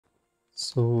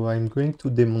So I'm going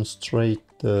to demonstrate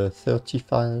the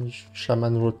 35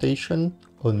 Shaman rotation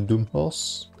on Doom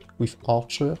Horse with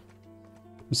Archer.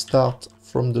 We start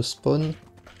from the spawn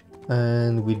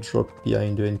and we drop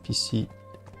behind the NPC,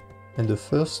 and the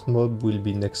first mob will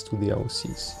be next to the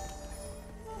houses.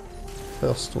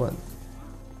 First one.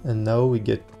 And now we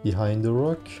get behind the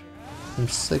rock, and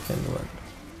second one.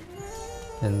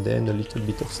 And then a little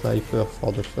bit of sniper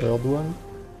for the third one.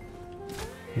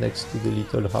 Next to the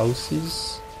little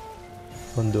houses.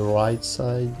 On the right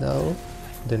side now,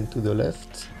 then to the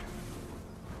left.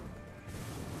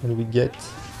 And we get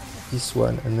this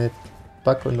one, and then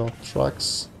back on our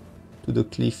tracks to the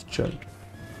cliff jump.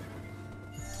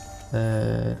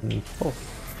 And off.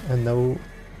 And now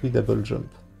we double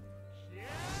jump.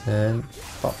 And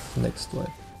off, next one.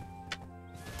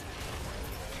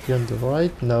 Here on the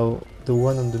right, now the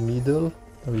one on the middle,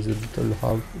 there is a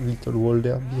little wall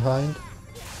there behind.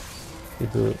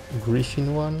 The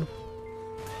griffin one.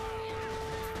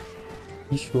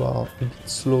 If you are a bit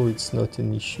slow, it's not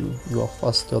an issue. You are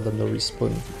faster than the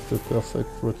respawn, the perfect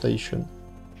rotation.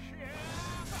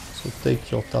 So take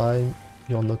your time,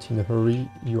 you are not in a hurry,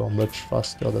 you are much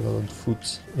faster than on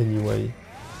foot anyway.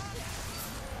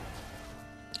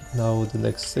 Now the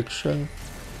next section,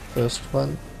 first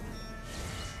one,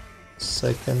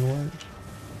 second one,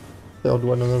 third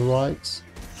one on the right,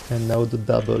 and now the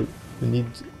double. You need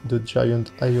the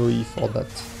giant AoE for that.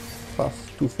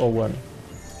 Path 2 for 1.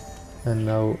 And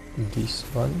now this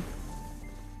one.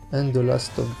 And the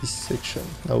last of this section.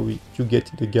 Now you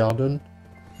get the garden.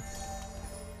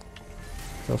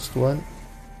 First one.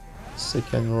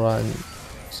 Second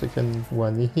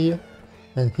one here.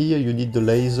 And here you need the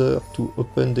laser to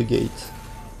open the gate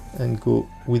and go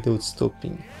without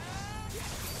stopping.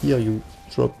 Here you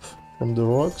drop from the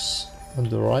rocks on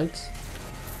the right.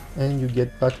 And you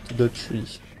get back to the tree.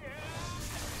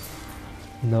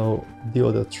 Now the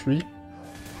other tree,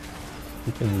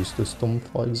 you can use the storm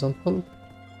for example.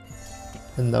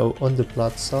 And now on the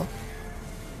plaza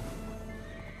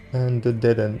and the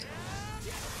dead end.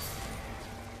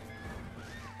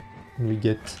 And we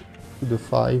get to the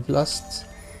 5 last.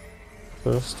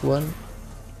 First one.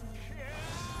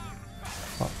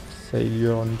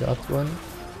 Failure on that one.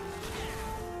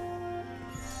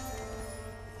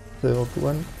 Third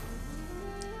one.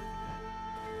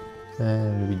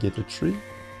 And we get a tree.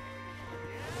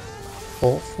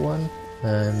 Fourth one,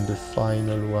 and the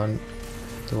final one,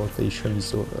 the rotation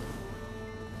is over.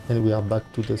 And we are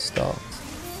back to the start.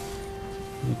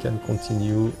 We can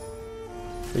continue,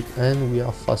 and we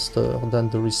are faster than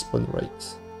the respawn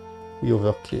rate. We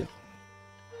overclear.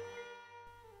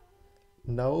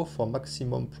 Now for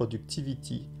maximum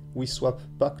productivity, we swap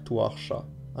back to Archer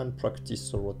and practice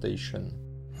the rotation.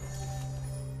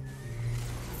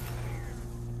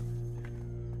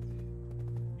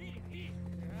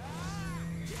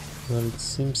 Well, it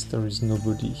seems there is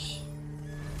nobody,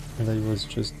 and I was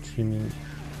just dreaming.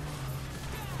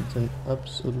 It's an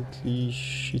absolutely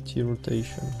shitty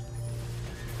rotation.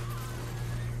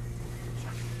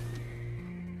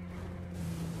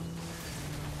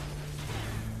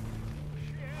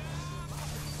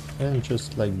 And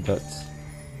just like that,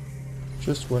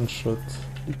 just one shot,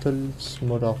 little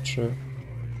small archer.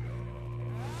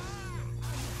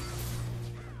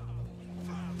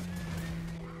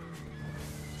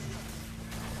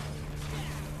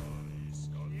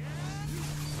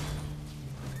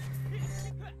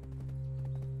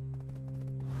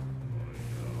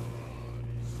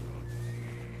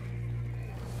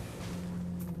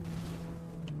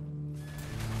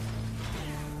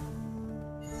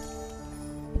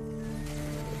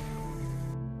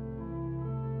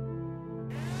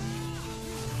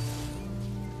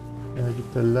 A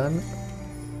little land.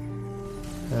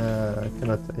 I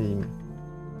cannot aim.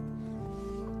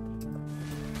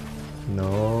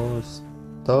 No,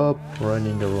 stop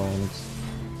running around.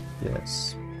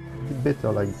 Yes, a bit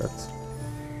better like that.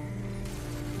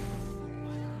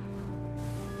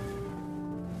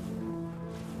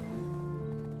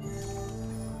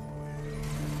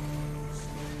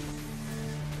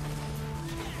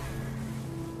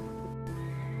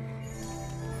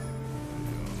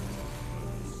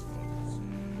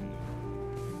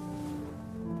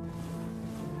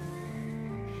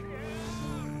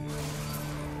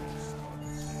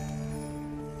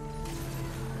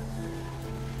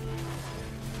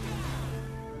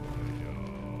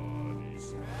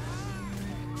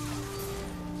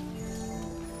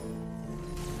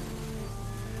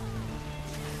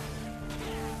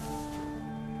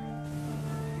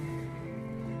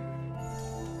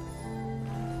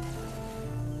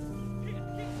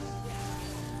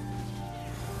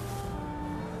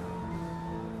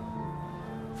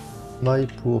 My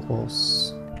poor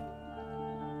horse.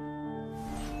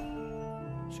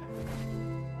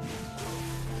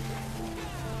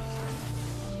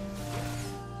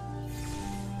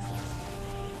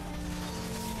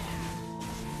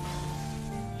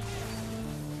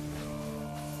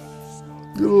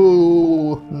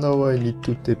 Oh, now I need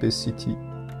to TP city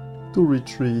to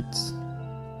retreat.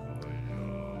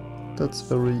 That's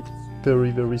very,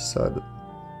 very sad.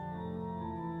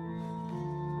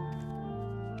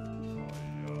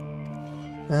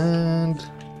 And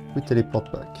we teleport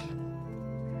back.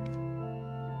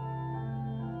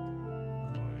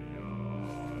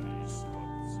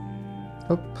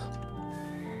 Hop.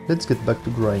 Let's get back to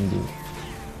grinding.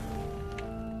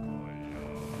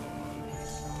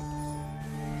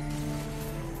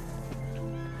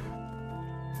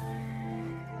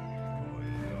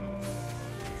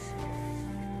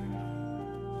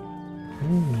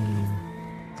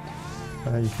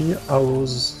 I hear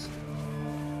arrows.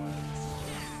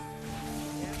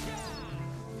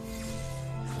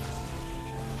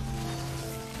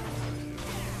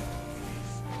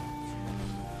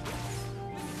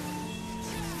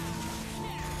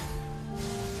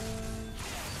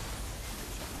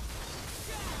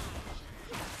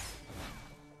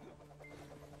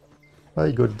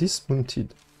 I got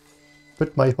dismounted,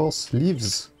 but my horse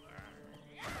leaves.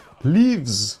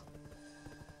 Leaves!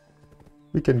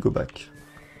 We can go back.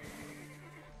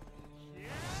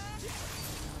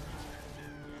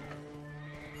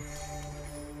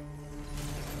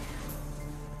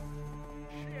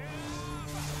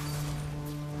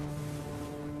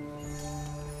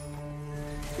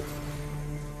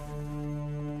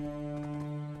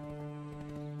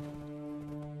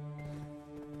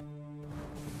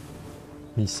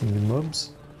 Missing the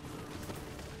mobs,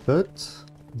 but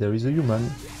there is a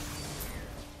human.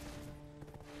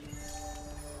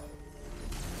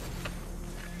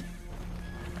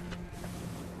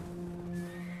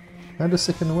 And the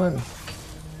second one.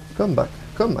 Come back,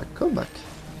 come back, come back.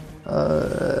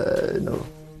 No.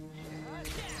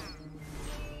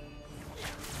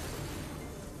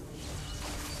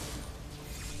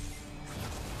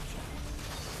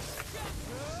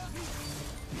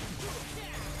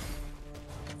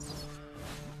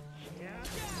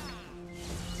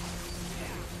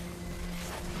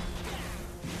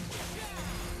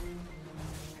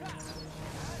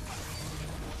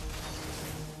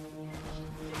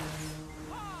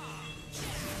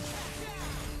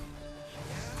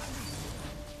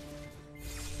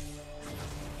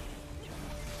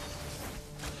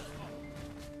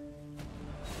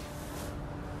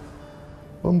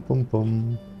 Pom pom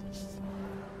pom.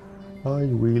 I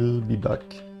will be back.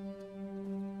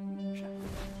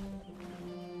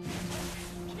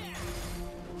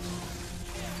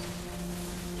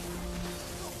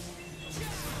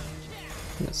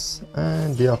 Yes,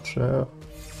 and the archer.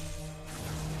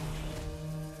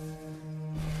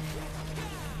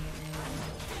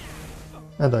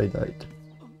 And I died.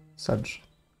 Sage.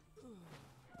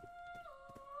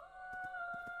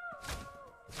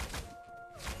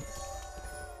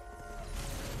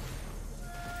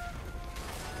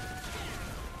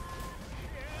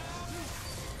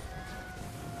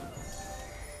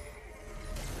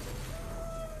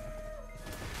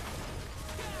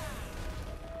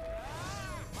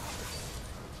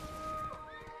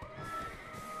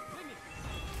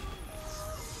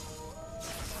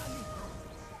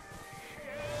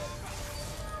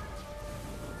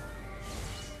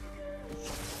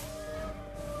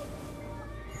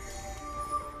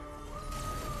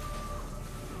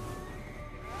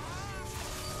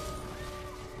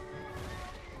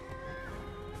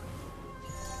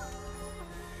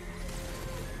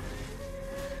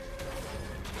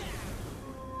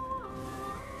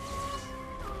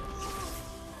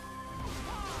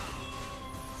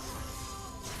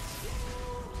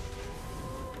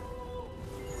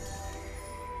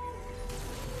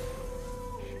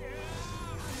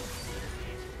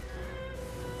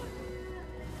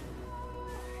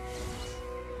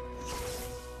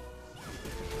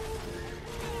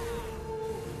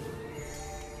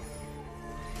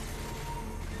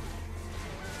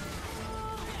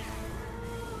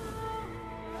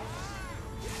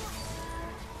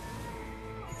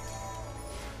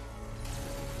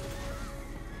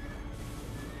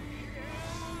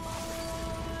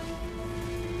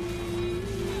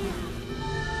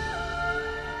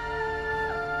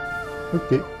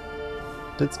 Okay,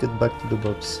 let's get back to the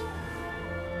box.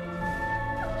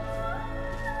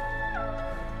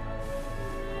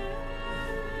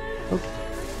 Oh,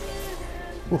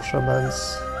 poor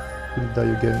shamans will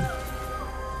die again.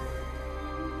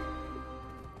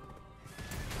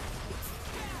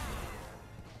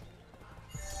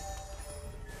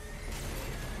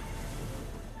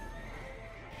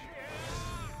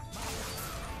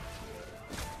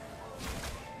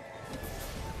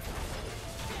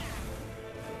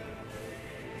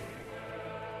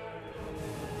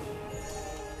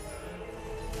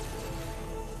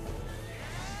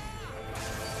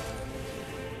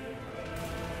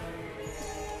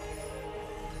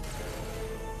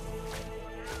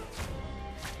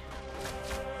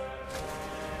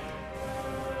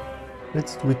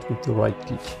 Let's do it with the right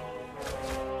click.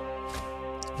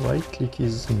 Right click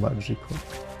is magical.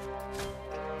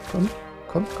 Come.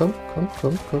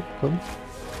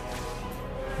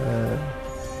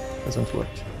 Doesn't work.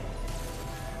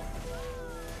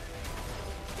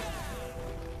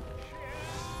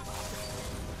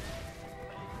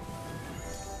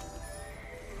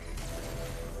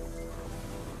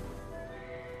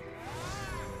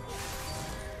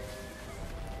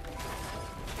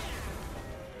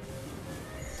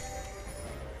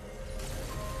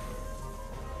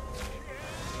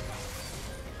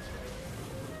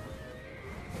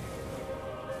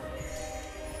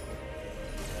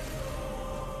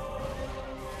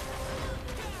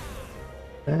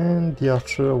 And the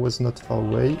archer was not far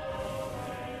away.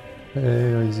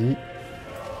 Where is he?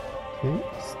 Okay,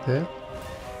 he's there.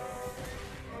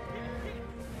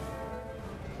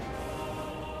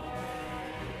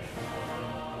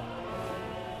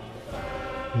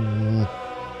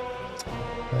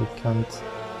 I can't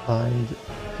find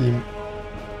him.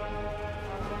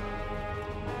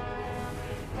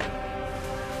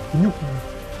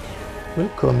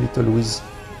 Welcome, little Louise.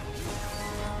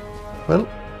 Well,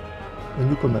 a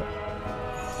newcomer.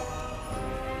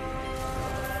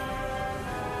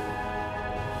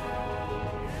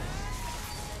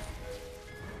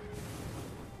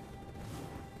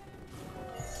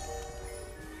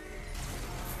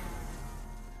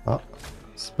 Ah,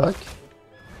 it's back.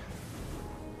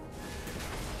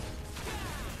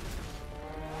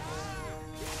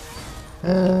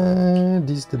 And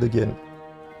he's dead again.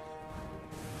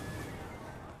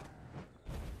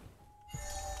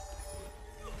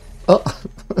 Oh!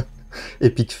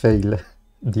 Epic fail.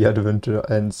 The adventure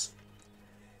ends.